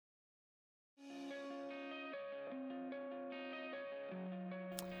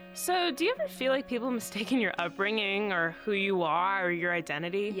So, do you ever feel like people mistaken your upbringing or who you are or your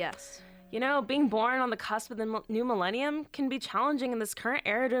identity? Yes. You know, being born on the cusp of the new millennium can be challenging in this current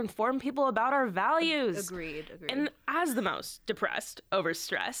era to inform people about our values. Agreed. And as the most depressed,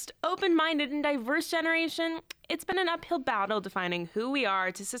 overstressed, open-minded, and diverse generation, it's been an uphill battle defining who we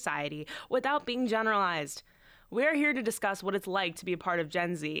are to society without being generalized. We're here to discuss what it's like to be a part of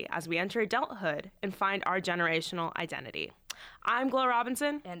Gen Z as we enter adulthood and find our generational identity. I'm Glow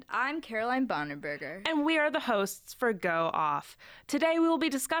Robinson. And I'm Caroline Bonnerberger. And we are the hosts for Go Off. Today we will be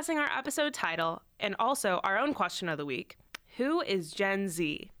discussing our episode title and also our own question of the week. Who is Gen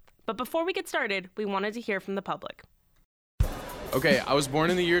Z? But before we get started, we wanted to hear from the public. Okay, I was born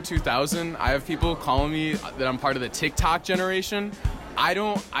in the year 2000. I have people calling me that I'm part of the TikTok generation. I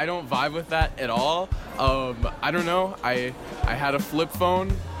don't vibe with that at all. I don't know. I had a flip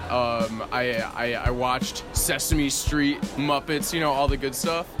phone. I watched Sesame Street, Muppets, all the good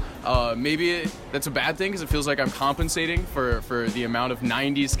stuff. Maybe that's a bad thing because it feels like I'm compensating for the amount of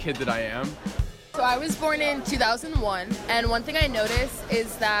 90s kid that I am. So I was born in 2001, and one thing I noticed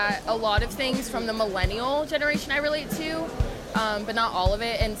is that a lot of things from the millennial generation I relate to, but not all of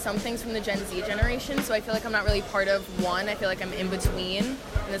it, and some things from the Gen Z generation, so I feel like I'm not really part of one. I feel like I'm in between in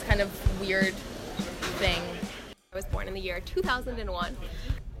this kind of weird thing. I was born in the year 2001.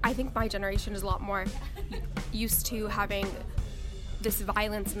 I think my generation is a lot more used to having this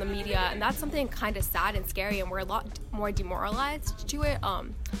violence in the media, and that's something kind of sad and scary, and we're a lot more demoralized to it.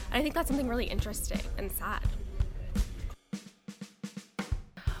 And I think that's something really interesting and sad.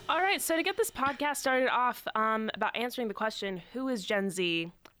 All right, so to get this podcast started off about answering the question, who is Gen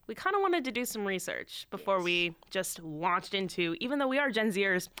Z? We kind of wanted to do some research before we just launched into, even though we are Gen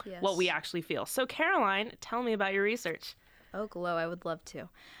Zers, what we actually feel. So Caroline, tell me about your research. Oh, Glow, I would love to.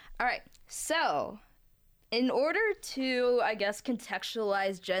 All right, so in order to, I guess,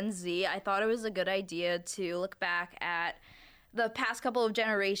 contextualize Gen Z, I thought it was a good idea to look back at the past couple of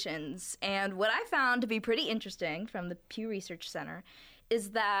generations. And what I found to be pretty interesting from the Pew Research Center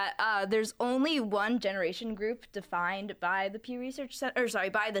is that there's only one generation group defined by the Pew Research Center,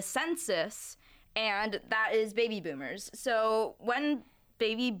 by the census, and that is baby boomers. So when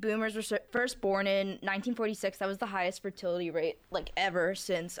baby boomers were first born in 1946, that was the highest fertility rate ever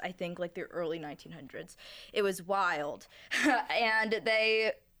since I think the early 1900s. It was wild. And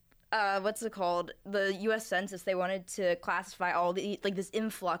they the U.S. Census, they wanted to classify all the this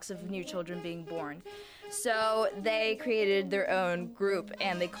influx of new children being born. So they created their own group,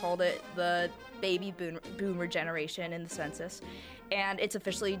 and they called it the baby boomer generation in the census. And it's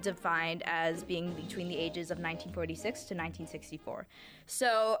officially defined as being between the ages of 1946 to 1964.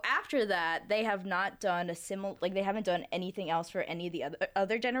 So after that, they have not done they haven't done anything else for any of the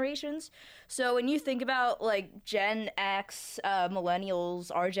other generations. So when you think about Gen X,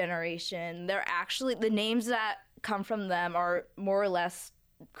 millennials, our generation, they're actually, the names that come from them are more or less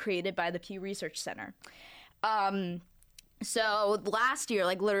created by the Pew Research Center. So last year,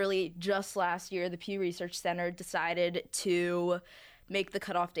 literally just last year, the Pew Research Center decided to make the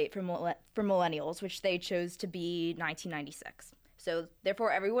cutoff date for millennials, which they chose to be 1996. So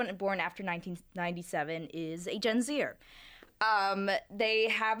therefore, everyone born after 1997 is a Gen Zer. They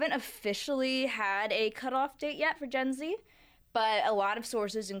haven't officially had a cutoff date yet for Gen Z, but a lot of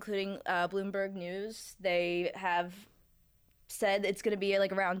sources, including Bloomberg News, they have said it's going to be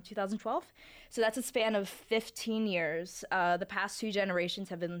around 2012. So that's a span of 15 years. The past two generations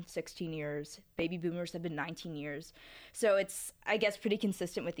have been 16 years. Baby boomers have been 19 years. So it's, I guess, pretty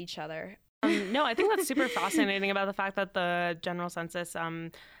consistent with each other. No, I think that's super fascinating about the fact that the General Census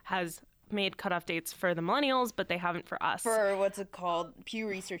has made cutoff dates for the millennials, but they haven't for us. For what's it called? Pew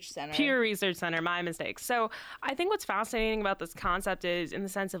Research Center. Pew Research Center, my mistake. So I think what's fascinating about this concept is in the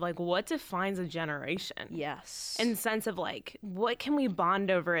sense of what defines a generation? Yes. In the sense of what can we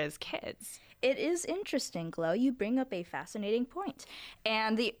bond over as kids? It is interesting, Glow. You bring up a fascinating point.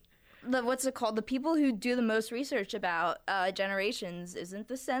 And the the people who do the most research about generations isn't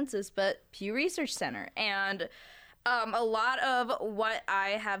the census, but Pew Research Center. And a lot of what I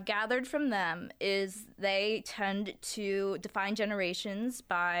have gathered from them is they tend to define generations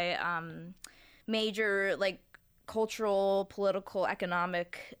by major cultural, political,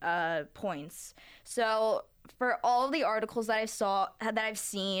 economic points. So for all the articles that I've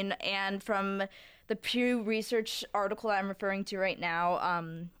seen, and from the Pew Research article that I'm referring to right now,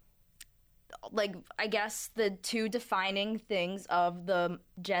 I guess the two defining things of the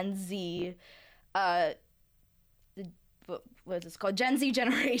Gen Z, what is this called? Gen Z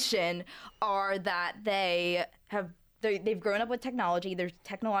generation, are that they've grown up with technology, they're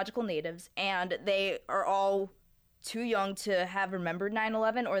technological natives, and they are all too young to have remembered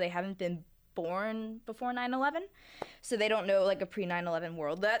 9/11, or they haven't been born before 9/11, so they don't know like a pre 9/11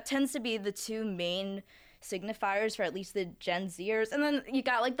 world. That tends to be the two main signifiers for at least the Gen Zers. And then you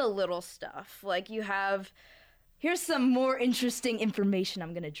got like the little stuff, like you have, here's some more interesting information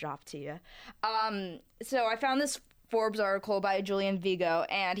I'm gonna drop to you. So I found this Forbes article by Julian Vigo,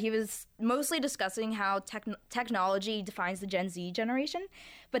 and he was mostly discussing how technology defines the Gen Z generation,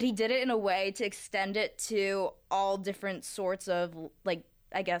 but he did it in a way to extend it to all different sorts of, like,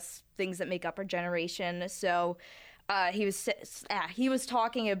 I guess, things that make up our generation. So he was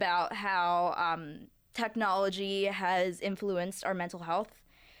talking about how technology has influenced our mental health.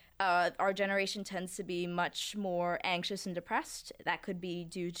 Our generation tends to be much more anxious and depressed. That could be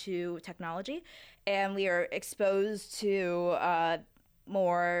due to technology. And we are exposed to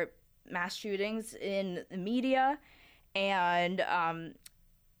more mass shootings in the media. And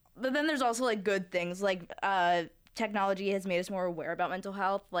but then there's also like good things, like technology has made us more aware about mental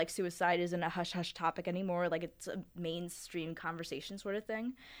health. Like suicide isn't a hush-hush topic anymore. Like it's a mainstream conversation sort of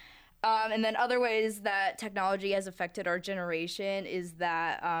thing. And then other ways that technology has affected our generation is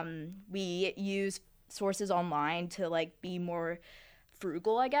that we use sources online to like be more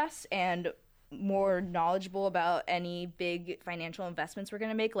frugal, I guess, and more knowledgeable about any big financial investments we're going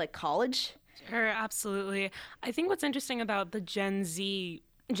to make, like college. Sure, absolutely. I think what's interesting about the Gen Z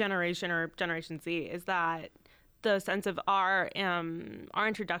generation, or Generation Z, is that the sense of our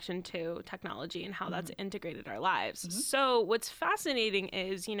introduction to technology and how that's integrated our lives. So what's fascinating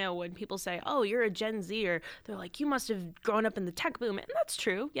is, you know, when people say, oh, you're a Gen Zer, they're like, you must have grown up in the tech boom. And that's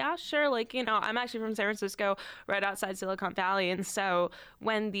true. Yeah, sure. Like, you know, I'm actually from San Francisco, right outside Silicon Valley. And so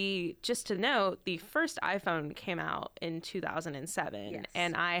when just to note, the first iPhone came out in 2007, Yes.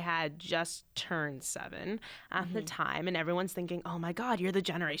 and I had just turned 7 at the time. And everyone's thinking, oh my God, you're the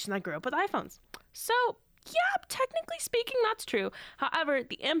generation that grew up with iPhones. So yeah, technically speaking, that's true. However,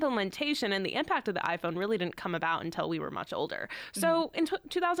 the implementation and the impact of the iPhone really didn't come about until we were much older. So in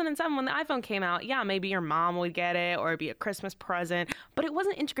 2007, when the iPhone came out, yeah, maybe your mom would get it or it'd be a Christmas present, but it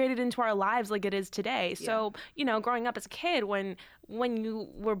wasn't integrated into our lives like it is today. So, you know, growing up as a kid, when you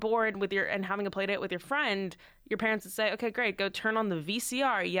were bored with and having a play date with your friend, your parents would say, okay, great, go turn on the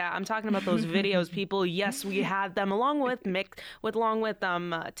VCR. Yeah, I'm talking about those videos, people. Yes, we had them along with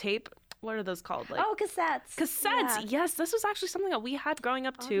tape. What are those called? Like, Oh, cassettes. cassettes. Yeah. Yes, this was actually something that we had growing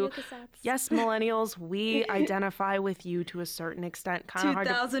up too. Audio cassettes. Yes, millennials, we identify with you to a certain extent. Kind of hard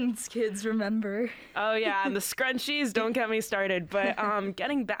to. 2000s kids remember. Oh yeah, and the scrunchies. Don't get me started. But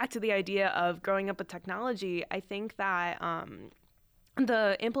getting back to the idea of growing up with technology, I think that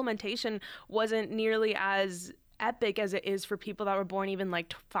the implementation wasn't nearly as epic as it is for people that were born even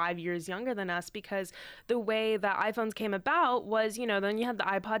like 5 years younger than us, because the way that iPhones came about was, you know, then you had the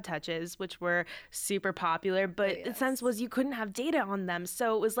iPod touches, which were super popular, but the sense was you couldn't have data on them.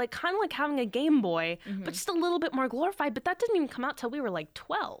 So it was like kind of like having a Game Boy, but just a little bit more glorified. But that didn't even come out till we were like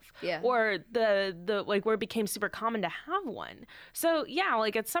 12. Yeah. Or the like where it became super common to have one. So yeah,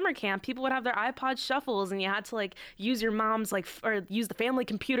 like at summer camp, people would have their iPod shuffles and you had to like use your mom's or use the family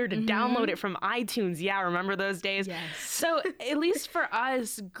computer to download it from iTunes. Yeah, remember those days? Yes. So at least for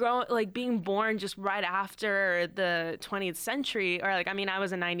us, being born just right after the 20th century, or like, I mean, I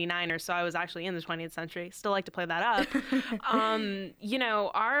was a 99er, so I was actually in the 20th century. Still like to play that up. You know,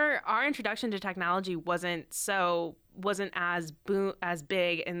 our introduction to technology wasn't as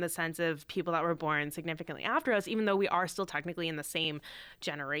big in the sense of people that were born significantly after us, even though we are still technically in the same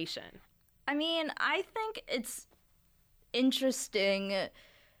generation. I mean, I think it's interesting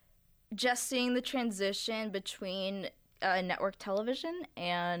just seeing the transition between network television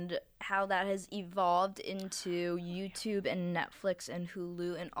and how that has evolved into YouTube and Netflix and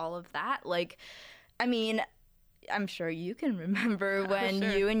Hulu and all of that. Like, I mean, I'm sure you can remember when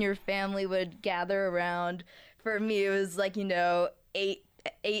you and your family would gather around. For me, it was like, you know, 8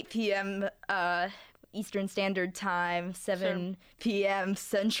 p.m. Eastern Standard Time, 7 p.m.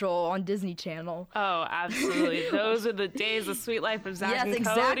 Central on Disney Channel. Oh, absolutely. Those are the days of Sweet Life of Zach and Cody.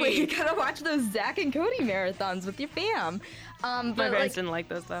 Yes, exactly. You gotta watch those Zach and Cody marathons with your fam. My parents didn't like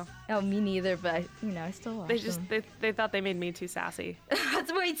those, though. Oh, me neither, but, I still watch them. They thought they made me too sassy.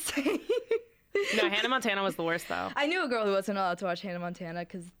 That's what he'd say. No, Hannah Montana was the worst, though. I knew a girl who wasn't allowed to watch Hannah Montana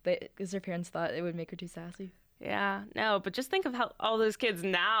because their parents thought it would make her too sassy. Yeah, no, but just think of how all those kids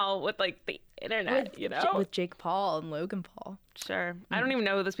now with like the internet, With Jake Paul and Logan Paul. Sure. I don't even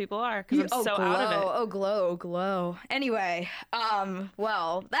know who those people are because I'm so out of it. Oh, glow. Anyway,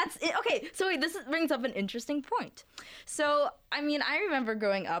 well, that's it. Okay, so wait, this brings up an interesting point. So, I mean, I remember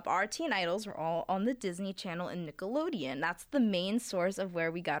growing up, our teen idols were all on the Disney Channel and Nickelodeon. That's the main source of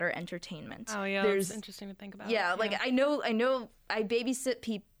where we got our entertainment. Oh, yeah, that's interesting to think about. Yeah, like I know, I babysit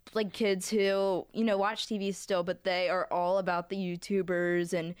people. Like kids who, watch TV still, but they are all about the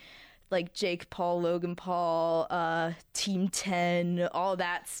YouTubers and like Jake Paul, Logan Paul, Team 10, all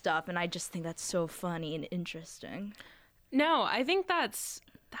that stuff. And I just think that's so funny and interesting. No, I think that's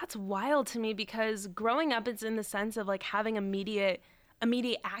wild to me because growing up, it's in the sense of like having immediate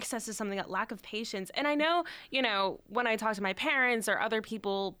access to something, that lack of patience. And I know, when I talk to my parents or other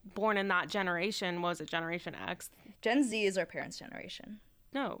people born in that generation, was it Generation X? Gen Z is our parents' generation.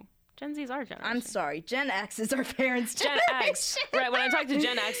 No, Gen Z is our generation. I'm sorry, Gen X is our parents' generation. Gen X. Right, when I talk to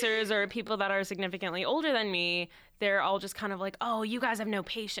Gen Xers or people that are significantly older than me, they're all just kind of like, oh, you guys have no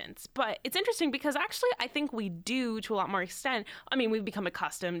patience. But it's interesting because actually I think we do to a lot more extent. I mean, we've become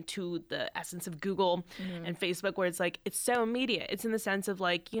accustomed to the essence of Google and Facebook where it's like, it's so immediate. It's in the sense of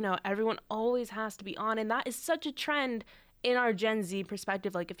like, everyone always has to be on. And that is such a trend in our Gen Z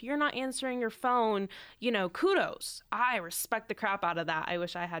perspective. Like, if you're not answering your phone, kudos. I respect the crap out of that. I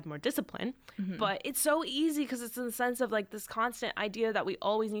wish I had more discipline. But it's so easy because it's in the sense of like this constant idea that we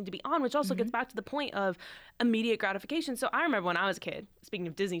always need to be on, which also gets back to the point of immediate gratification. So I remember when I was a kid, speaking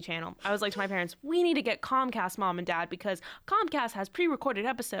of Disney Channel, I was like to my parents, we need to get Comcast, Mom and Dad, because Comcast has pre-recorded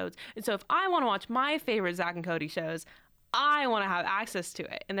episodes. And so if I want to watch my favorite Zach and Cody shows, I want to have access to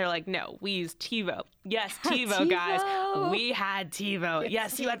it. And they're like, no, we use TiVo. Yes, TiVo, guys. We had TiVo.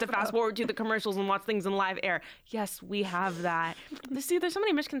 Yes, you had to fast forward to the commercials and watch things in live air. Yes, we have that. See, there's so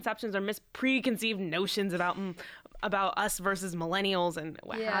many misconceptions or preconceived notions about us versus millennials and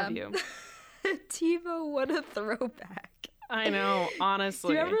what have you. TiVo, what a throwback. I know, honestly.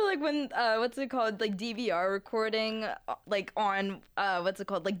 Do you remember like when like DVR recording like on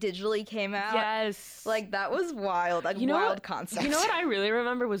like digitally came out? Yes. Like that was wild. Like wild concept. You know what I really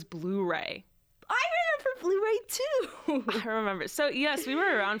remember was Blu-ray. I remember Blu-ray too. I remember. So yes, we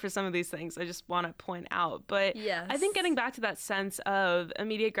were around for some of these things. I just want to point out. But yes. I think getting back to that sense of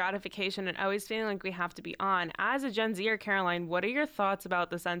immediate gratification and always feeling like we have to be on. As a Gen Zer, Caroline, what are your thoughts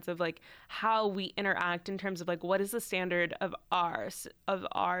about the sense of like how we interact in terms of like what is the standard of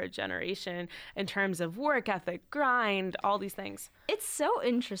our generation in terms of work ethic, grind, all these things? It's so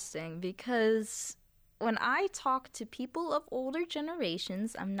interesting because when I talk to people of older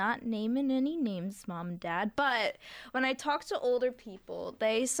generations, I'm not naming any names, Mom and Dad, but when I talk to older people,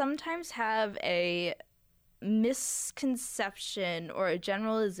 they sometimes have a misconception or a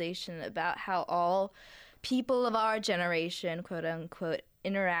generalization about how all people of our generation, quote unquote,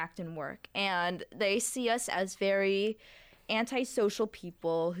 interact and work. And they see us as very antisocial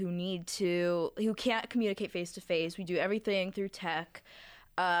people who can't communicate face to face. We do everything through tech.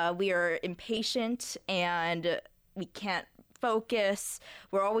 We are impatient and we can't focus.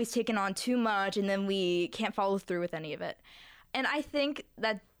 We're always taking on too much and then we can't follow through with any of it. And I think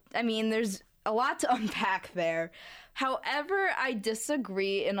that, there's a lot to unpack there. However, I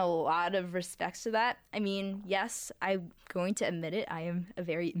disagree in a lot of respects to that. Yes, I'm going to admit it. I am a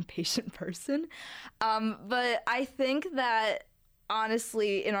very impatient person. But I think that,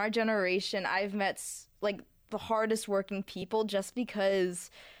 honestly, in our generation, I've met, the hardest working people just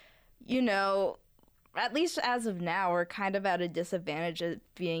because, at least as of now, we're kind of at a disadvantage of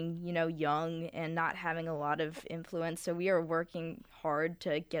being, young and not having a lot of influence. So we are working hard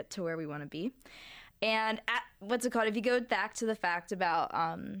to get to where we want to be. And if you go back to the fact about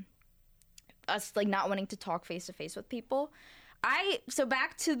us not wanting to talk face to face with people, so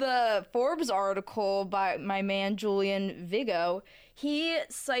back to the Forbes article by my man Julian Vigo, he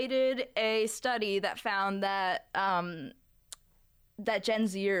cited a study that found that that Gen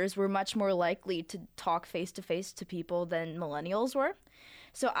Zers were much more likely to talk face to face to people than millennials were.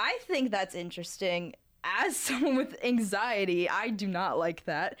 So I think that's interesting. As someone with anxiety, I do not like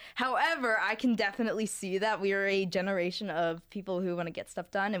that. However, I can definitely see that we are a generation of people who want to get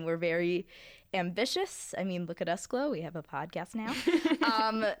stuff done, and we're very ambitious. Look at us, Glow. We have a podcast now.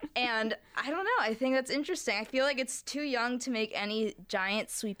 And I don't know. I think that's interesting. I feel like it's too young to make any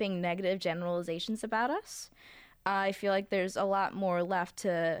giant sweeping negative generalizations about us. I feel like there's a lot more left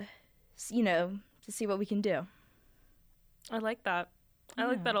to see what we can do. I like that. I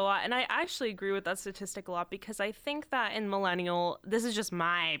like that a lot. And I actually agree with that statistic a lot because I think that in millennial, this is just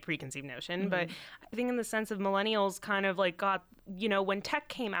my preconceived notion, but I think in the sense of millennials kind of got, when tech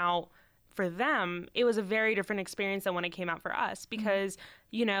came out, for them, it was a very different experience than when it came out for us because,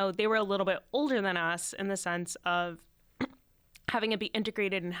 you know, they were a little bit older than us in the sense of having it be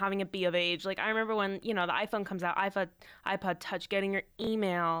integrated and having it be of age. Like, I remember when, you know, the iPhone comes out, iPod Touch, getting your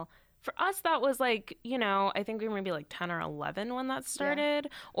email. For us, that was like, you know, I think we were maybe like 10 or 11 when that started.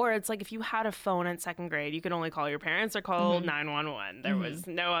 Yeah. Or it's like if you had a phone in second grade, you could only call your parents or call 911. There was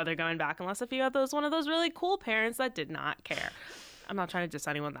no other going back unless if you had one of those really cool parents that did not care. I'm not trying to diss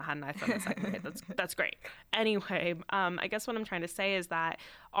anyone that had an iPhone in second grade. That's great. Anyway, I guess what I'm trying to say is that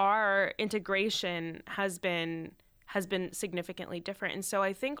our integration has been significantly different. And so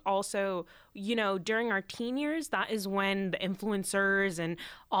I think also, you know, during our teen years, that is when the influencers and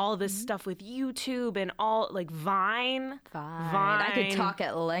all this stuff with YouTube and all, like, Vine. I could talk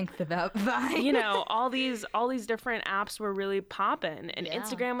at length about Vine. You know, all these different apps were really popping, and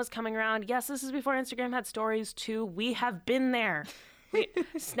Instagram was coming around. Yes, this is before Instagram had stories too. We have been there.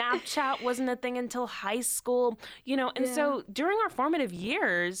 Snapchat wasn't a thing until high school, you know, and so during our formative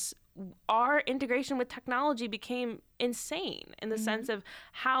years, our integration with technology became insane in the sense of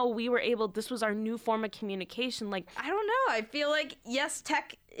how we were able, this was our new form of communication. Like, I don't know. I feel like, yes,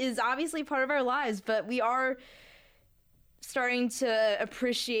 tech is obviously part of our lives, but we are starting to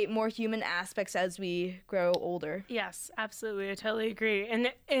appreciate more human aspects as we grow older. Yes, absolutely. I totally agree.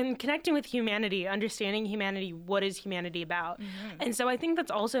 And connecting with humanity, understanding humanity, what is humanity about? And so I think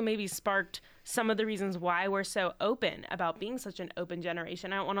that's also maybe sparked some of the reasons why we're so open about being such an open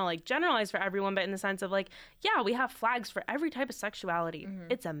generation. I don't want to like generalize for everyone, but in the sense of like, yeah, we have flags for every type of sexuality.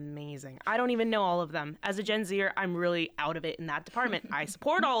 It's amazing. I don't even know all of them. As a Gen Zer, I'm really out of it in that department. I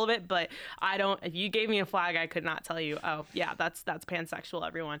support all of it, but I don't, if you gave me a flag, I could not tell you, oh yeah, that's pansexual,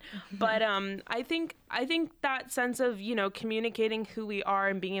 everyone. But I think that sense of, you know, communicating who we are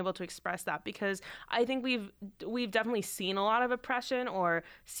and being able to express that, because I think we've definitely seen a lot of oppression or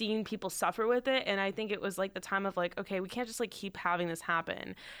seen people suffer with it, and I think it was like the time of like, okay, we can't just like keep having this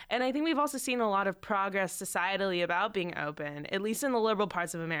happen. And I think we've also seen a lot of progress societally about being open, at least in the liberal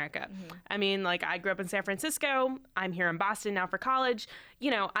parts of America. I mean, like, I grew up in San Francisco. I'm here in Boston now for college. You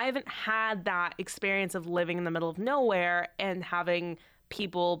know, I haven't had that experience of living in the middle of nowhere and having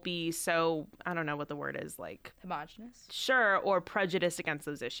people be so, I don't know what the word is, like homogenous, sure, or prejudiced against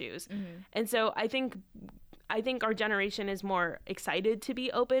those issues. And so I think our generation is more excited to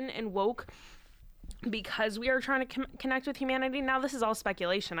be open and woke because we are trying to connect with humanity. Now, this is all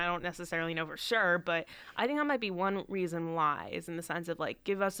speculation. I don't necessarily know for sure, but I think that might be one reason why, is in the sense of like,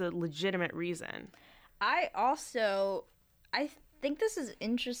 give us a legitimate reason. I think this is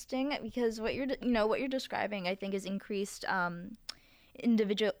interesting because what you're describing, I think, is increased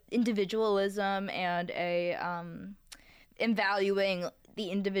individualism and and valuing the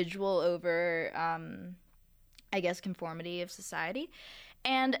individual over I guess conformity of society.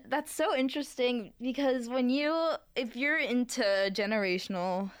 And that's so interesting because if you're into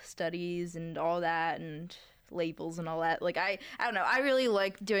generational studies and all that and labels and all that, like I don't know, I really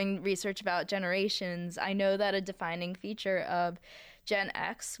like doing research about generations. I know that a defining feature of Gen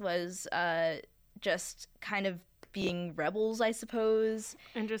X was just kind of being rebels, I suppose.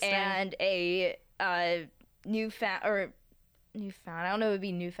 Interesting. And a newfound, I don't know if it would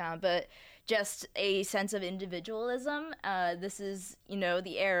be newfound, but just a sense of individualism. This is, you know,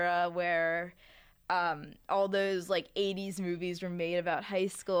 the era where all those like 80s movies were made about high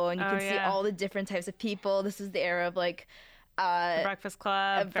school, and you can see all the different types of people. This is the era of like The Breakfast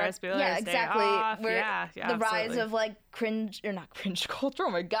Club, Ferris Bueller's exactly. Day Off. Where the rise of like not cringe culture. Oh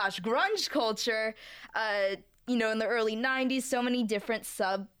my gosh, grunge culture. You know, in the early 90s, so many different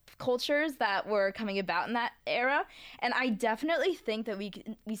subcultures that were coming about in that era. And I definitely think that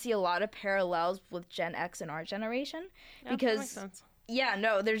we see a lot of parallels with Gen X and our generation. Yeah, because, that makes sense. Yeah,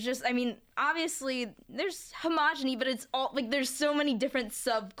 no, there's just, I mean, obviously there's homogeny, but it's all, like, there's so many different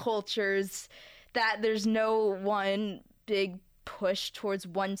subcultures that there's no one big push towards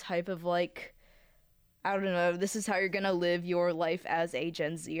one type of, like, I don't know, this is how you're going to live your life as a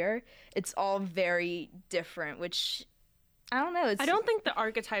Gen Zer. It's all very different, which, I don't know. I don't think the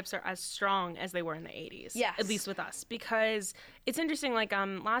archetypes are as strong as they were in the 80s. Yes. At least with us. Because it's interesting, like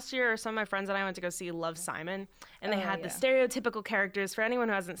last year, some of my friends and I went to go see Love, Simon. And they had the stereotypical characters. For anyone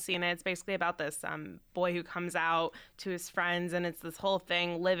who hasn't seen it, it's basically about this boy who comes out to his friends. And it's this whole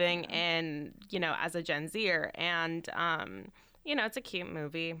thing living in, you know, as a Gen Zer. And, you know, it's a cute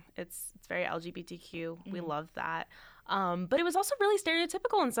movie. It's very LGBTQ. We love that. But it was also really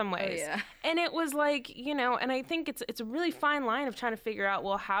stereotypical in some ways. yeah. And it was like, and I think it's a really fine line of trying to figure out,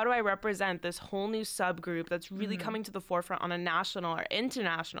 well, how do I represent this whole new subgroup that's really coming to the forefront on a national or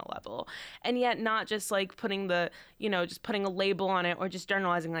international level, and yet not just like putting just putting a label on it or just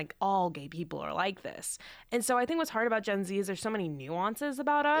generalizing like all gay people are like this. And so I think what's hard about Gen Z is there's so many nuances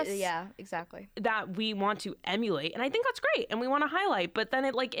about us. Yeah, exactly. That we want to emulate, and I think that's great, and we want to highlight. But then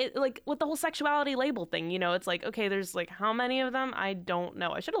it with the whole sexuality label thing, it's like, okay, there's like how many of them? I don't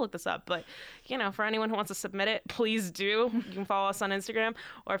know. I should have looked this up, but for anyone who wants to submit it, please do. You can follow us on Instagram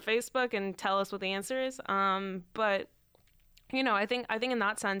or Facebook and tell us what the answer is. But I think in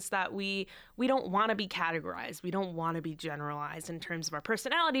that sense that we don't want to be categorized. We don't want to be generalized in terms of our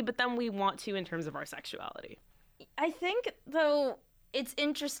personality, but then we want to in terms of our sexuality. I think, though, it's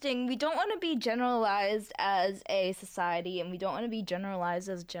interesting. We don't want to be generalized as a society, and we don't want to be generalized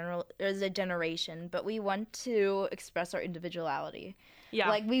as a generation, but we want to express our individuality. Yeah,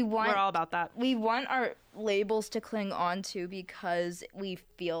 like we're all about that. We want our labels to cling on to because we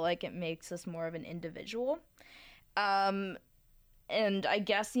feel like it makes us more of an individual. And I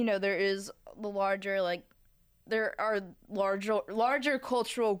guess, there is the larger, there are larger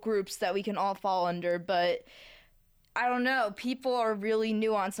cultural groups that we can all fall under, but I don't know, people are really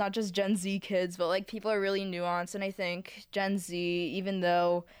nuanced, not just Gen Z kids, but people are really nuanced. And I think Gen Z, even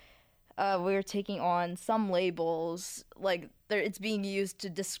though we're taking on some labels, it's being used to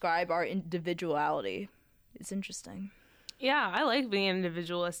describe our individuality. It's interesting. Yeah, I like being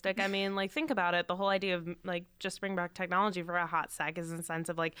individualistic. I mean, think about it. The whole idea of just bring back technology for a hot sec is in the sense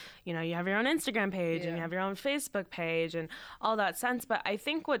of you have your own Instagram page and you have your own Facebook page and all that sense. But I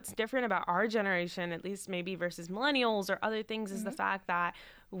think what's different about our generation, at least maybe versus millennials or other things, is the fact that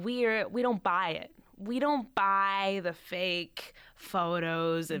we don't buy it. We don't buy the fake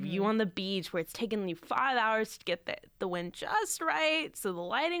photos of you on the beach where it's taking you 5 hours to get the wind just right so the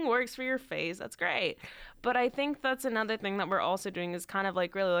lighting works for your face. That's great. But I think that's another thing that we're also doing is kind of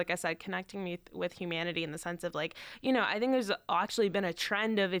really, like I said, connecting me with humanity in the sense of I think there's actually been a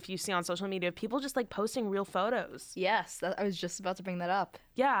trend of, if you see on social media, people just posting real photos. Yes, I was just about to bring that up.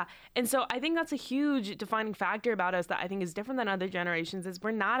 Yeah. And so I think that's a huge defining factor about us that I think is different than other generations is we're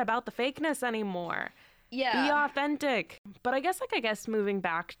not about the fakeness anymore. Yeah. Be authentic. But I guess moving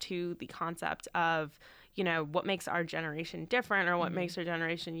back to the concept of, what makes our generation different or what makes our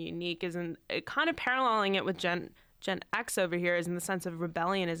generation unique is kind of paralleling it with Gen X over here is in the sense of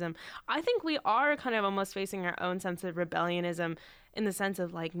rebellionism. I think we are kind of almost facing our own sense of rebellionism in the sense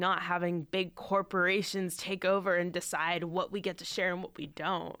of not having big corporations take over and decide what we get to share and what we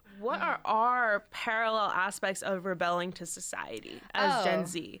don't. What are our parallel aspects of rebelling to society as Gen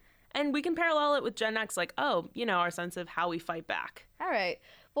Z? And we can parallel it with Gen X, our sense of how we fight back. All right.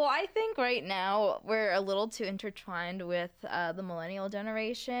 Well, I think right now we're a little too intertwined with the millennial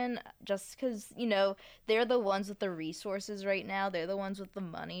generation just because, they're the ones with the resources right now. They're the ones with the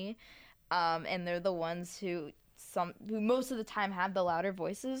money. And they're the ones who most of the time have the louder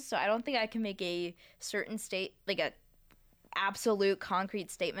voices. So I don't think I can make a certain a absolute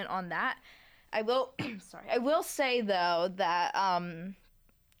concrete statement on that. I will, I will say, though, that,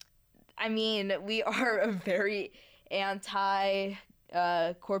 we are a very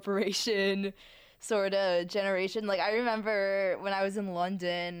anti-corporation sort of generation. I remember when I was in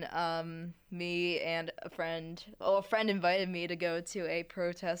London, me and a friend invited me to go to a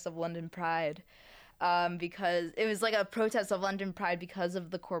protest of London Pride. Because it was a protest of London Pride because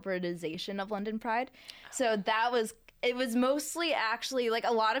of the corporatization of London Pride. So it was mostly actually,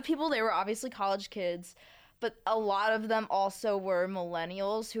 a lot of people, they were obviously college kids, but a lot of them also were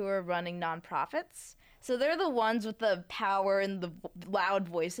millennials who were running nonprofits. So they're the ones with the power and the loud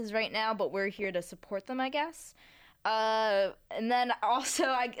voices right now, but we're here to support them, I guess. And then also,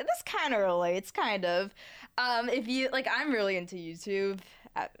 this kind of relates, kind of. If you, I'm really into YouTube.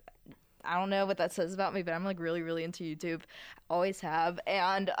 I don't know what that says about me, but I'm really, really into YouTube. Always have.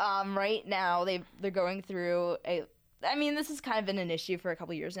 And right now they're going through this has kind of been an issue for a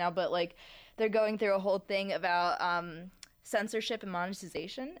couple years now, but they're going through a whole thing about censorship and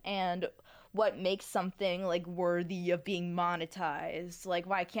monetization and what makes something worthy of being monetized.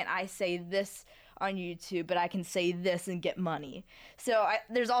 Why can't I say this on YouTube, but I can say this and get money? So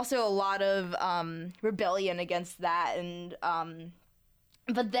there's also a lot of rebellion against that, and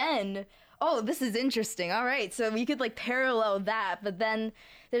but then, this is interesting. All right, so we could parallel that, but then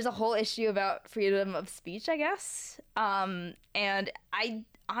there's a whole issue about freedom of speech, I guess. And I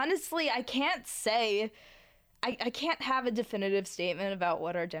honestly, I can't say, I can't have a definitive statement about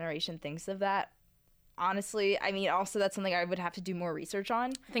what our generation thinks of that. Honestly, also that's something I would have to do more research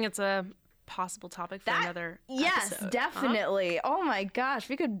on. I think it's a possible topic for another yes, episode. definitely. Oh my gosh,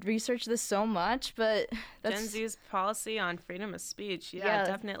 we could research this so much, but that's Gen Z's policy on freedom of speech. Yeah, Yeah,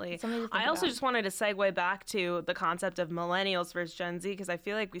 definitely. something to think I also about. just wanted to segue back to the concept of millennials versus Gen Z because I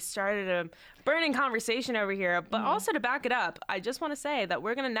feel like we started a burning conversation over here. But also to back it up, I just want to say that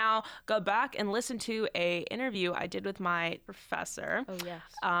we're going to now go back and listen to a interview I did with my professor. Oh yes.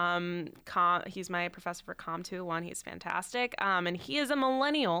 He's my professor for Com 201. He's fantastic. And he is a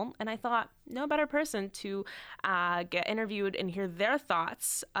millennial. And I thought, no better person to get interviewed and hear their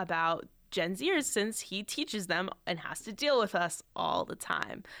thoughts about Gen Zers since he teaches them and has to deal with us all the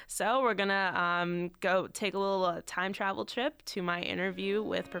time. So we're going to go take a little time travel trip to my interview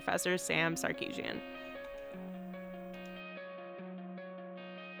with Professor Sam Sarkeesian.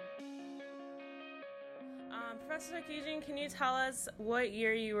 Professor Sarkeesian, can you tell us what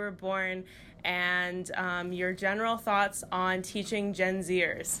year you were born and your general thoughts on teaching Gen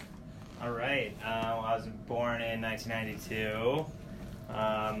Zers? All right. I was born in 1992.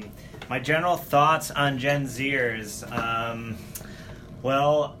 My general thoughts on Gen Zers.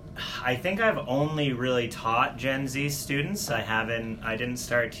 Well, I think I've only really taught Gen Z students. I didn't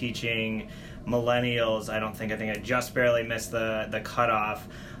start teaching millennials. I think I just barely missed the cutoff.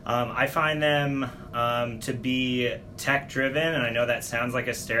 I find them to be tech-driven, and I know that sounds like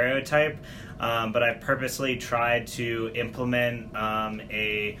a stereotype, but I've purposely tried to implement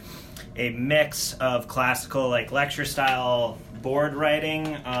a mix of classical, like lecture-style board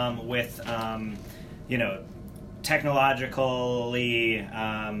writing with, technologically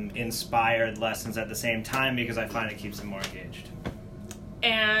inspired lessons at the same time because I find it keeps them more engaged.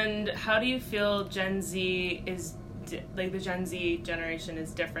 And how do you feel Gen Z is, the Gen Z generation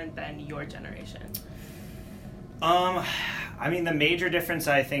is different than your generation? The major difference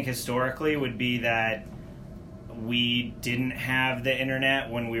I think historically would be that we didn't have the internet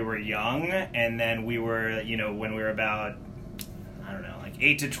when we were young, and then we were, when we were about,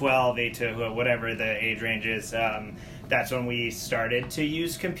 8 to 12, 8 to whatever the age range is, that's when we started to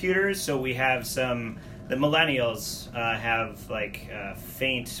use computers. So we have the millennials have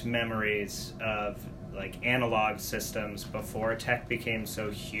faint memories of analog systems before tech became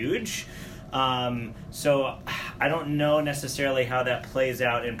so huge. So I don't know necessarily how that plays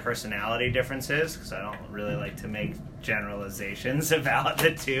out in personality differences because I don't really like to make generalizations about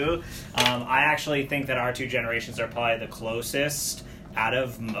the two. I actually think that our two generations are probably the closest out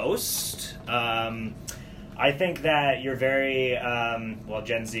of most. I think that you're very,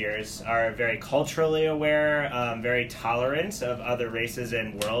 Gen Zers are very culturally aware, very tolerant of other races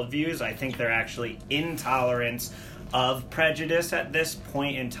and worldviews. I think they're actually intolerant of prejudice at this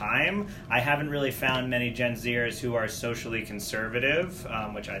point in time. I haven't really found many Gen Zers who are socially conservative,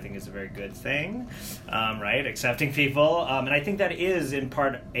 which I think is a very good thing, right? Accepting people. And I think that is in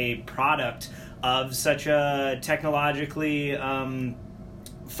part a product of such a technologically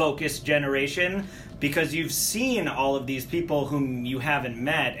focused generation, because you've seen all of these people whom you haven't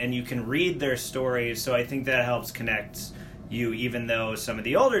met and you can read their stories. So I think that helps connect you, even though some of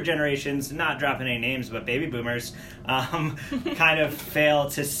the older generations, not dropping any names, but baby boomers, kind of fail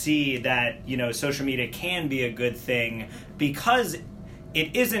to see that, social media can be a good thing because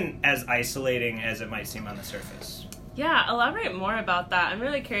it isn't as isolating as it might seem on the surface. Yeah, elaborate more about that. I'm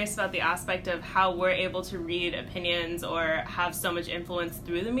really curious about the aspect of how we're able to read opinions or have so much influence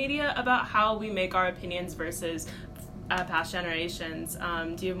through the media about how we make our opinions versus past generations.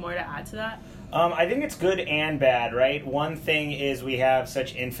 Do you have more to add to that? I think it's good and bad, right? One thing is we have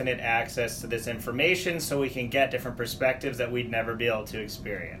such infinite access to this information so we can get different perspectives that we'd never be able to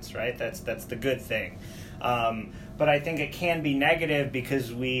experience, right? That's the good thing. But I think it can be negative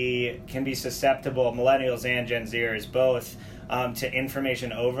because we can be susceptible, millennials and Gen Zers both, to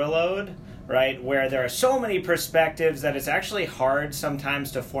information overload, right? Where there are so many perspectives that it's actually hard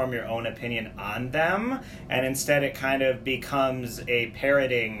sometimes to form your own opinion on them. And instead it kind of becomes a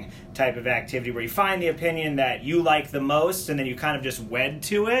parroting type of activity where you find the opinion that you like the most and then you kind of just wed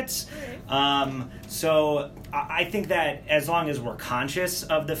to it. So I think that as long as we're conscious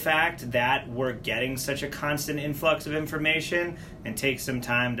of the fact that we're getting such a constant influx of information and take some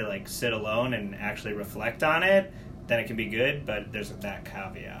time to sit alone and actually reflect on it, then it can be good, but there's that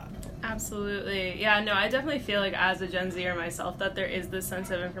caveat. Absolutely. Yeah, no, I definitely feel like as a Gen Zer myself that there is this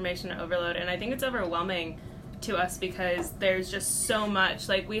sense of information overload, and I think it's overwhelming to us because there's just so much.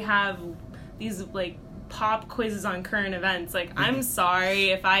 We have these pop quizzes on current events. I'm sorry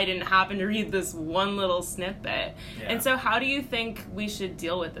if I didn't happen to read this one little snippet. Yeah. And so how do you think we should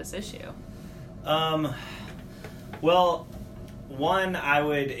deal with this issue? Well, one, I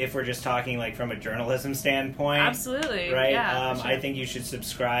would, if we're just talking like from a journalism standpoint, Absolutely. right? Yeah, for sure. I think you should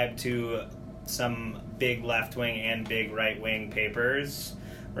subscribe to some big left-wing and big right-wing papers,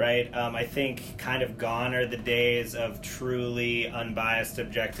 right? I think kind of gone are the days of truly unbiased,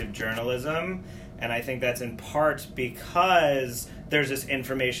 objective journalism, and I think that's in part because there's this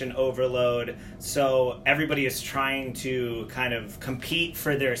information overload, so everybody is trying to kind of compete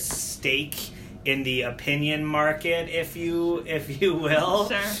for their stake in the opinion market, if you will.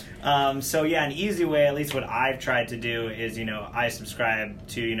 Sure. So yeah, an easy way, at least what I've tried to do, is I subscribe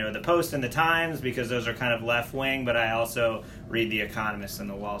to the Post and the Times because those are kind of left wing, but I also read The Economist and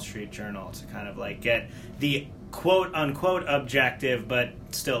the Wall Street Journal to kind of like get the quote unquote objective, but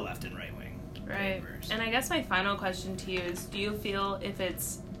still left and right wing. Right. Papers. And I guess my final question to you is: do you feel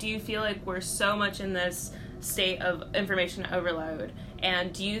like we're so much in this state of information overload,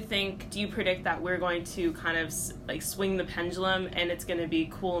 and do you predict that we're going to kind of like swing the pendulum, and it's going to be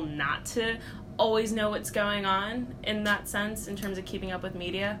cool not to always know what's going on in that sense in terms of keeping up with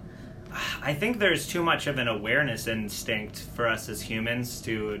media? I think there's too much of an awareness instinct for us as humans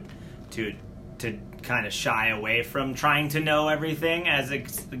to kind of shy away from trying to know everything as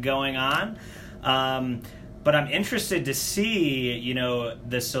it's going on. But I'm interested to see,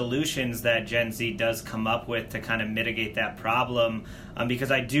 the solutions that Gen Z does come up with to kind of mitigate that problem,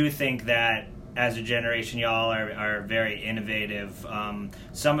 because I do think that as a generation, y'all are very innovative.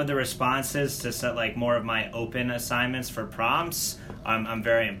 Some of the responses to set like more of my open assignments for prompts, I'm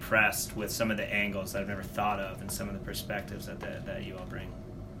very impressed with some of the angles that I've never thought of and some of the perspectives that you all bring.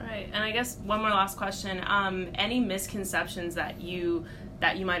 Right. And I guess one more last question. Any misconceptions that you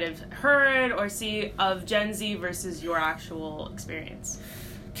might have heard or see of Gen Z versus your actual experience?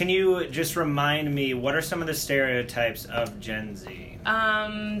 Can you just remind me, what are some of the stereotypes of Gen Z?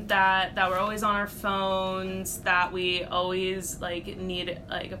 That we're always on our phones, that we always need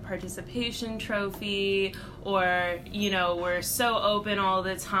a participation trophy, or we're so open all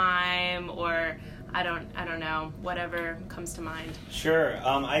the time, or I don't know, whatever comes to mind. Sure.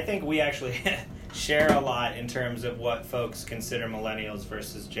 I think we actually share a lot in terms of what folks consider millennials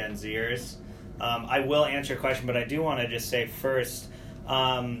versus Gen Zers. I will answer your question, but I do want to just say first,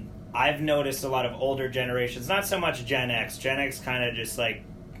 I've noticed a lot of older generations, not so much Gen X. Gen X kind of just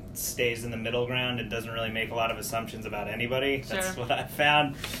stays in the middle ground and doesn't really make a lot of assumptions about anybody. That's Sure. what I've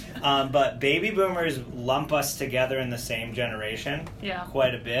found. But baby boomers lump us together in the same generation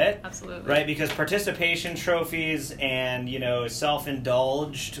quite a bit. Absolutely. Right, because participation trophies and,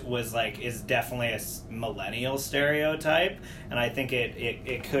 self-indulged is definitely a millennial stereotype. And I think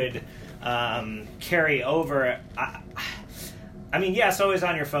it could carry over. I mean, yes, always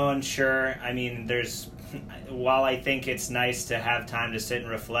on your phone, sure. I mean, while I think it's nice to have time to sit and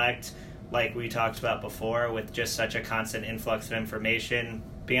reflect, like we talked about before, with just such a constant influx of information,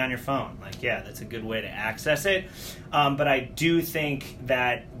 be on your phone. That's a good way to access it. But I do think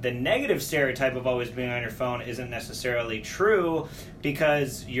that the negative stereotype of always being on your phone isn't necessarily true,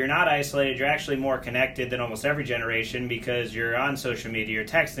 because you're not isolated. You're actually more connected than almost every generation because you're on social media, you're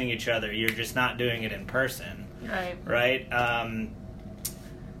texting each other, you're just not doing it in person. Right?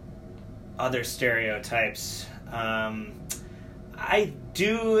 Other stereotypes. I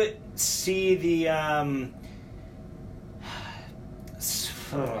do see the... how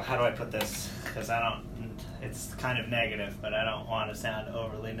do I put this? Because it's kind of negative, but I don't want to sound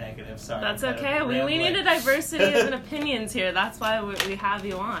overly negative. Sorry. That's okay. We need a diversity of opinions here. That's why we have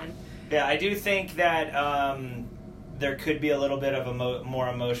you on. Yeah, I do think that there could be a little bit of a more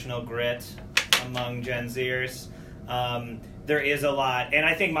emotional grit among Gen Zers. There is a lot, and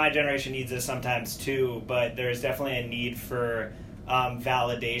I think my generation needs this sometimes too, but there's definitely a need for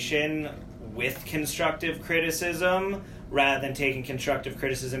validation with constructive criticism, rather than taking constructive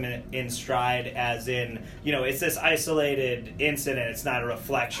criticism in stride as in, it's this isolated incident. It's not a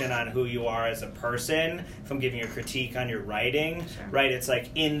reflection on who you are as a person. If I'm giving you a critique on your writing, Sure. right? It's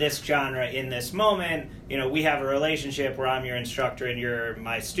in this genre, in this moment, we have a relationship where I'm your instructor and you're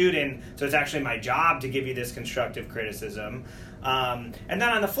my student, so it's actually my job to give you this constructive criticism. And then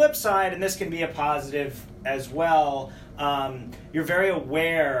on the flip side, and this can be a positive as well, you're very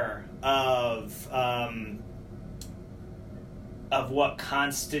aware of what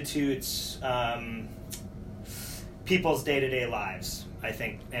constitutes people's day-to-day lives, I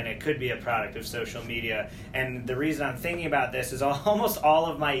think, and it could be a product of social media. And the reason I'm thinking about this is almost all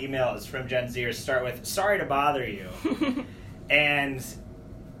of my emails from Gen Zers start with, "Sorry to bother you." And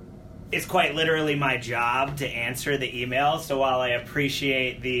it's quite literally my job to answer the email, so while I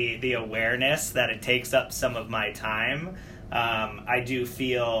appreciate the awareness that it takes up some of my time, I do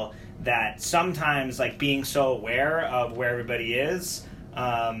feel that sometimes, like, being so aware of where everybody is,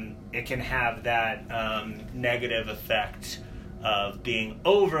 it can have that negative effect of being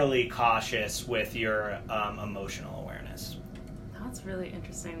overly cautious with your emotional awareness. That's really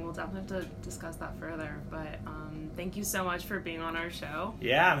interesting. We'll definitely have to discuss that further. But thank you so much for being on our show.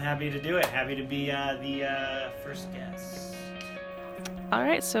 Yeah, I'm happy to do it. Happy to be the first guest. All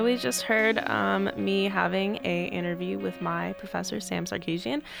right, so we just heard me having a interview with my professor, Sam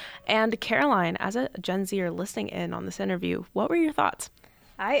Sarkeesian. And Caroline, as a Gen Zer listening in on this interview, what were your thoughts?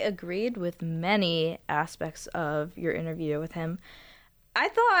 I agreed with many aspects of your interview with him. I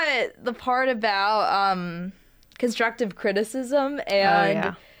thought the part about constructive criticism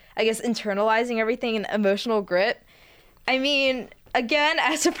and I guess internalizing everything and emotional grit. I mean, again,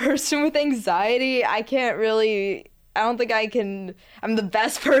 as a person with anxiety, I don't think I'm the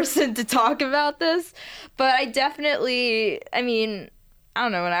best person to talk about this, but I don't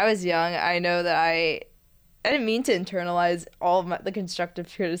know, when I was young, I know that I didn't mean to internalize all of the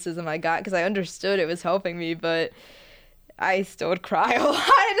constructive criticism I got because I understood it was helping me, but I still would cry a lot,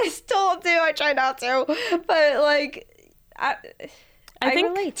 and I still do. I try not to, but like, I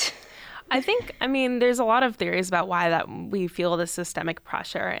relate. I mean, there's a lot of theories about why that we feel this systemic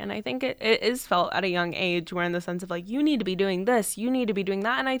pressure. And I think it is felt at a young age, where in the sense of like, you need to be doing this, you need to be doing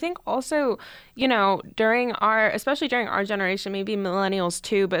that. And I think also, you know, especially during our generation, maybe millennials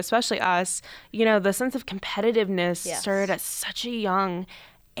too, but especially us, you know, the sense of competitiveness started at such a young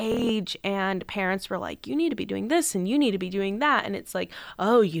age, and parents were like, you need to be doing this and you need to be doing that, and it's like,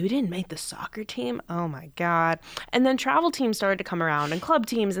 oh, you didn't make the soccer team, oh my god. And then travel teams started to come around and club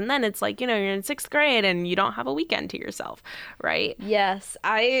teams, and then it's like, you know, you're in 6th grade and you don't have a weekend to yourself, right? Yes.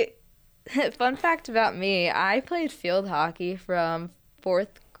 Fun fact about me, I played field hockey from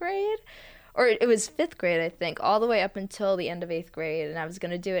 4th grade, or it was 5th grade, I think, all the way up until the end of 8th grade, and I was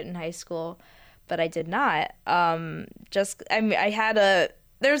going to do it in high school, but I did not.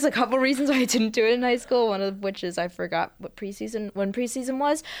 There's a couple reasons why I didn't do it in high school, one of which is I forgot when preseason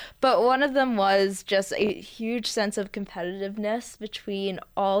was, but one of them was just a huge sense of competitiveness between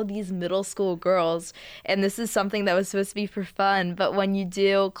all these middle school girls, and this is something that was supposed to be for fun, but when you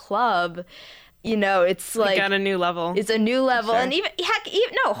do club, you know, it's like got a new level. It's a new level, sure. And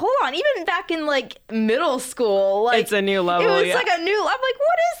even back in like middle school, like it's a new level. It was like a new. I'm like,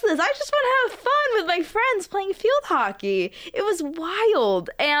 what is this? I just want to have fun with my friends playing field hockey. It was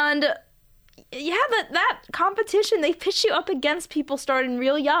wild, and that competition, they pitch you up against people starting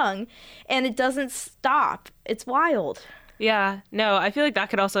real young, and it doesn't stop. It's wild. Yeah, no, I feel like that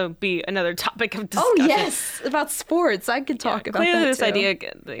could also be another topic of discussion. Oh yes, about sports. I could talk about clearly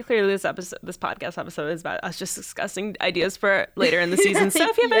that too. Clearly this podcast episode is about us just discussing ideas for later in the season. So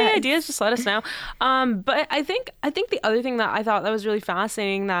if you have any ideas, just let us know. But I think the other thing that I thought that was really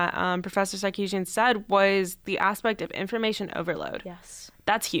fascinating that Professor Sarkeesian said was the aspect of information overload. Yes.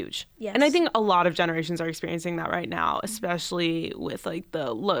 That's huge. Yes. And I think a lot of generations are experiencing that right now, especially with like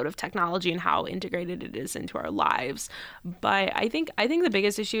the load of technology and how integrated it is into our lives. But I think the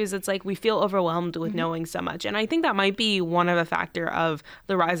biggest issue is it's like we feel overwhelmed with knowing so much. And I think that might be one of the factor of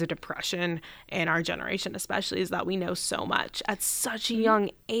the rise of depression in our generation, especially, is that we know so much at such a young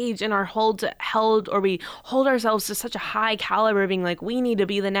age and are we hold ourselves to such a high caliber, being like, we need to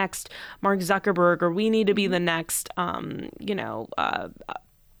be the next Mark Zuckerberg, or we need to be the next,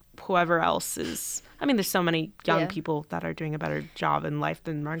 whoever else is. I mean, there's so many young people that are doing a better job in life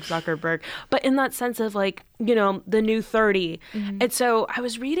than Mark Zuckerberg, but in that sense of like, you know, the new 30. And so I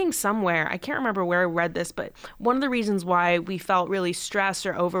was reading somewhere, I can't remember where I read this, but one of the reasons why we felt really stressed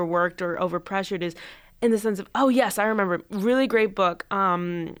or overworked or overpressured is in the sense of, oh yes, I remember, really great book.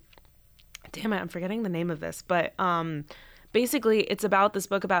 Damn it, I'm forgetting the name of this, but basically, it's about this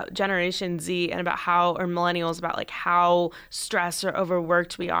book about Generation Z and about or millennials, about like how stressed or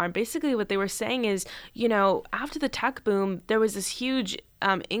overworked we are. And basically what they were saying is, you know, after the tech boom, there was this huge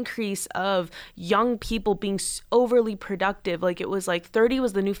increase of young people being overly productive. Like it was like 30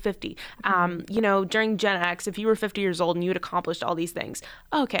 was the new 50. You know, during Gen X, if you were 50 years old and you had accomplished all these things,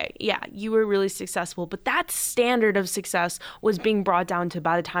 okay, yeah, you were really successful. But that standard of success was being brought down to,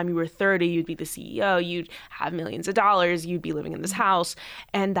 by the time you were 30, you'd be the CEO, you'd have millions of dollars, you'd be living in this house.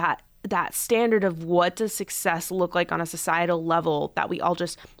 And that standard of what does success look like on a societal level that we all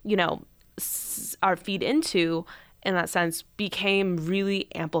just, you know, are feed into, in that sense, became really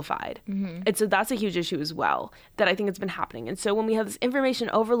amplified. And so that's a huge issue as well, that I think it's been happening. And so when we have this information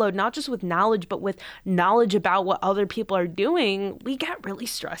overload, not just with knowledge, but with knowledge about what other people are doing, we get really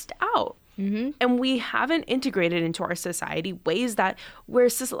stressed out. And we haven't integrated into our society ways that we're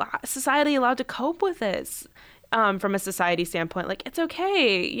society allowed to cope with this. from a society standpoint. Like, it's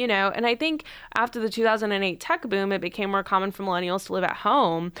okay, you know? And I think after the 2008 tech boom, it became more common for millennials to live at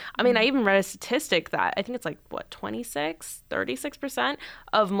home. I mean, I even read a statistic that I think it's like, 36%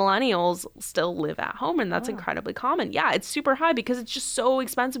 of millennials still live at home. And that's incredibly common. Yeah, it's super high because it's just so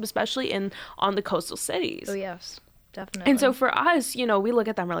expensive, especially on the coastal cities. Oh, yes, definitely. And so for us, you know, we look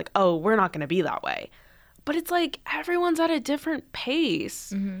at them, we're like, oh, we're not going to be that way. But it's like everyone's at a different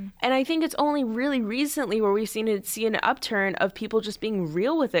pace. And I think it's only really recently where we've see an upturn of people just being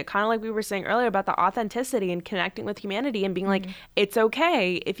real with it. Kind of like we were saying earlier about the authenticity and connecting with humanity and being like, it's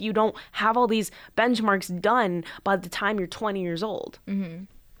okay if you don't have all these benchmarks done by the time you're 20 years old.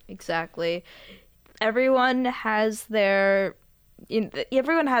 Exactly. Everyone has their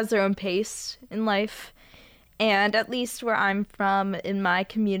own pace in life. And at least where I'm from, in my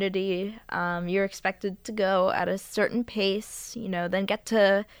community, you're expected to go at a certain pace, you know, then get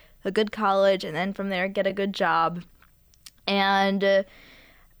to a good college, and then from there get a good job. And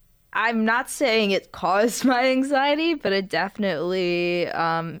I'm not saying it caused my anxiety, but it definitely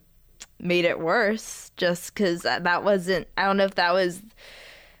made it worse, just because that wasn't, I don't know if that was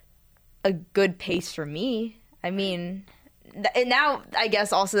a good pace for me. I mean, and now I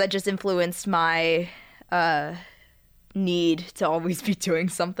guess also that just influenced my need to always be doing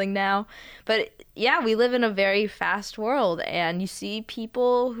something now. But yeah, we live in a very fast world, and you see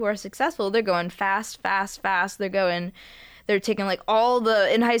people who are successful, they're going fast. They're taking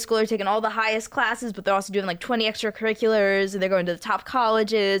in high school, they're taking all the highest classes, but they're also doing like 20 extracurriculars, and they're going to the top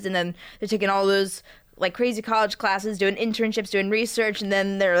colleges, and then they're taking all those like crazy college classes, doing internships, doing research, and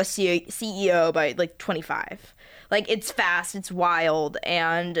then they're a CEO by like 25. Like, it's fast, it's wild,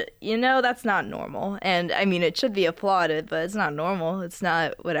 and, you know, that's not normal. And, I mean, it should be applauded, but it's not normal. It's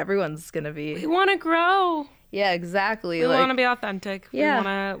not what everyone's gonna be. We want to grow. Yeah, exactly. We want to be authentic.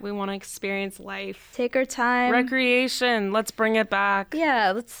 Yeah. We want to experience life. Take our time. Recreation. Let's bring it back.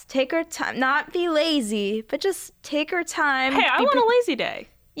 Yeah, let's take our time. Not be lazy, but just take our time. Hey, I want a lazy day.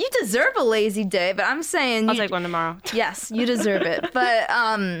 You deserve a lazy day, but I'm saying... I'll take one tomorrow. Yes, you deserve it. But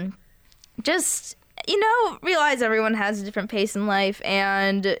just... you know, realize everyone has a different pace in life,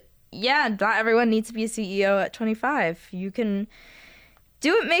 and yeah, not everyone needs to be a CEO at 25. You can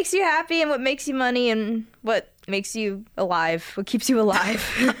do what makes you happy and what makes you money and what makes you alive, what keeps you alive.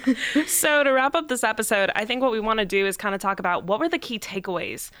 So to wrap up this episode, I think what we want to do is kind of talk about what were the key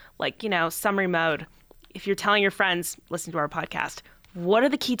takeaways, like, you know, summary mode. If you're telling your friends, listen to our podcast. What are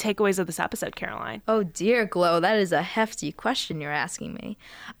the key takeaways of this episode, Caroline? Oh, dear, Glow. That is a hefty question you're asking me.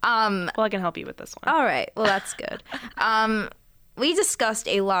 Well, I can help you with this one. All right. Well, that's good. We discussed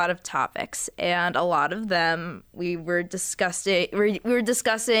a lot of topics, and a lot of them we were discussing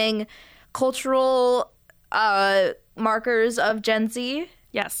cultural markers of Gen Z.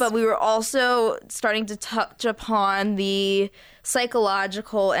 Yes. But we were also starting to touch upon the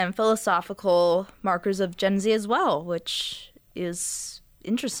psychological and philosophical markers of Gen Z as well, which is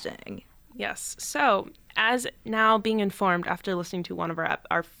interesting. Yes. So, as now being informed after listening to one of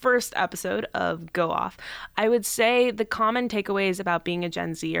our first episode of Go Off, I would say the common takeaways about being a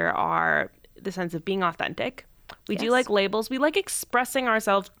Gen Zer are the sense of being authentic. We do like labels. We like expressing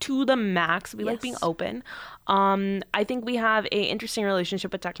ourselves to the max. We like being open. I think we have a interesting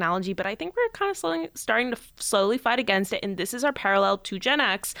relationship with technology, but I think we're kind of starting to slowly fight against it. And this is our parallel to Gen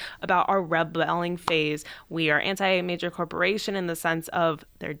X about our rebelling phase. We are anti-major corporation in the sense of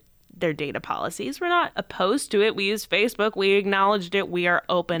their data policies. We're not opposed to it. We use Facebook. We acknowledged it. We are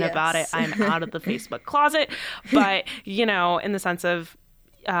open about it. I'm out of the Facebook closet. But, you know, in the sense of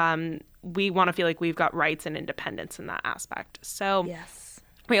we want to feel like we've got rights and independence in that aspect. So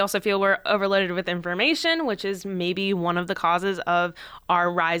we also feel we're overloaded with information, which is maybe one of the causes of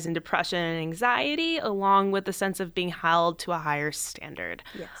our rise in depression and anxiety, along with the sense of being held to a higher standard.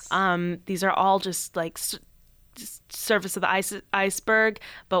 These are all just like surface of the iceberg,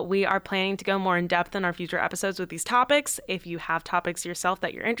 but we are planning to go more in depth in our future episodes with these topics. If you have topics yourself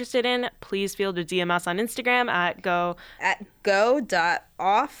that you're interested in, please feel to DM us on Instagram at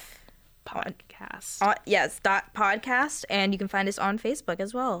go.off podcast. .podcast, and you can find us on Facebook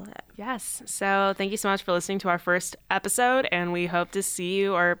as well. Yes. So thank you so much for listening to our first episode, and we hope to see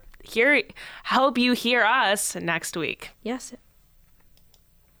you or hope you hear us next week. Yes.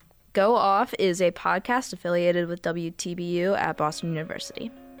 Go Off is a podcast affiliated with WTBU at Boston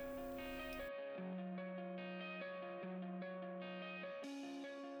University.